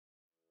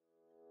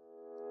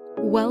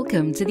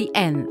Welcome to the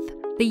Nth,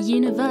 the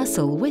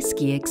universal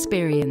whiskey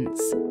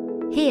experience.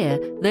 Here,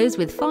 those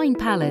with fine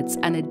palates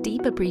and a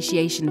deep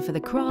appreciation for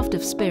the craft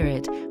of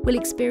spirit will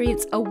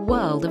experience a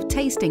world of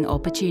tasting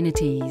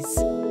opportunities.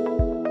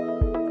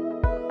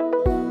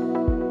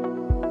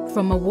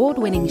 From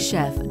award-winning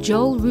chef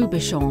Joel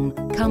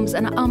Robuchon comes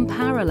an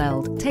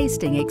unparalleled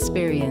tasting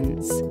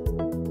experience.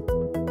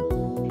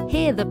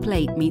 Here the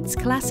plate meets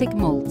classic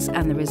malts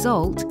and the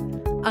result,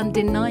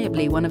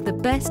 undeniably one of the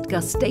best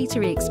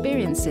gustatory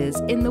experiences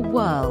in the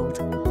world.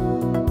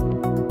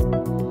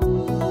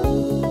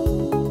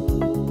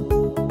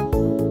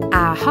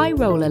 Our High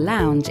Roller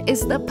Lounge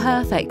is the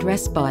perfect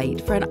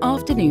respite for an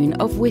afternoon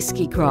of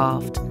whiskey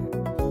craft.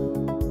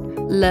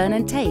 Learn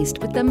and taste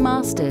with the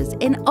masters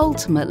in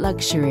ultimate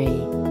luxury.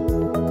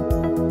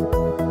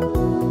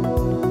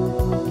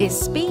 Is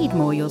speed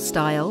more your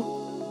style?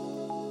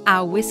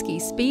 Our Whiskey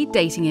Speed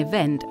Dating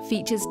event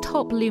features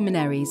top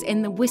luminaries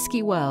in the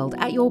whiskey world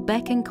at your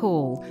beck and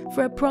call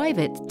for a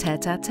private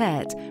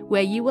tête-à-tête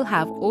where you will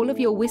have all of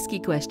your whiskey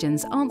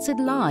questions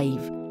answered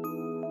live.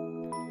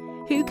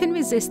 Who can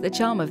resist the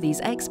charm of these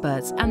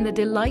experts and the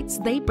delights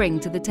they bring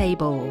to the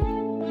table?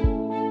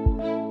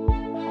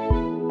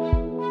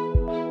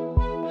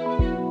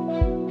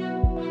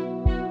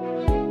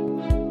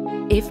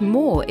 If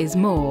more is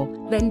more,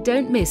 then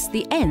don't miss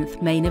the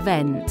Nth main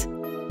event.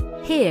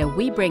 Here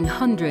we bring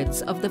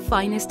hundreds of the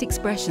finest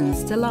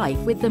expressions to life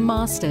with the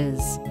masters.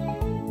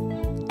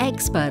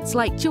 Experts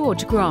like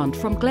George Grant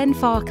from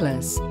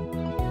Glenfarclas,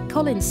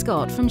 Colin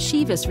Scott from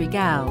Chivas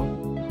Regal,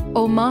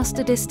 or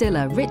Master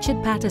Distiller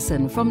Richard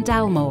Patterson from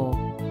Dalmore.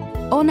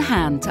 On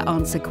hand to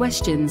answer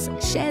questions,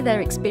 share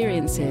their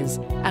experiences,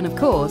 and of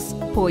course,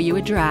 pour you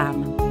a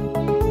dram.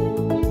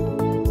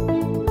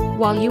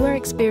 While you are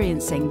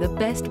experiencing the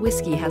best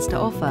whiskey has to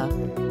offer,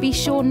 be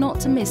sure not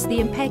to miss the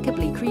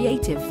impeccably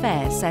creative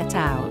fare set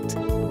out.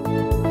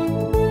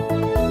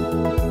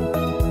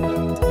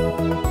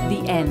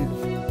 The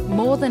Nth,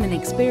 more than an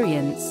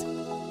experience,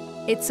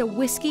 it's a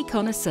whiskey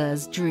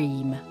connoisseur's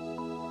dream.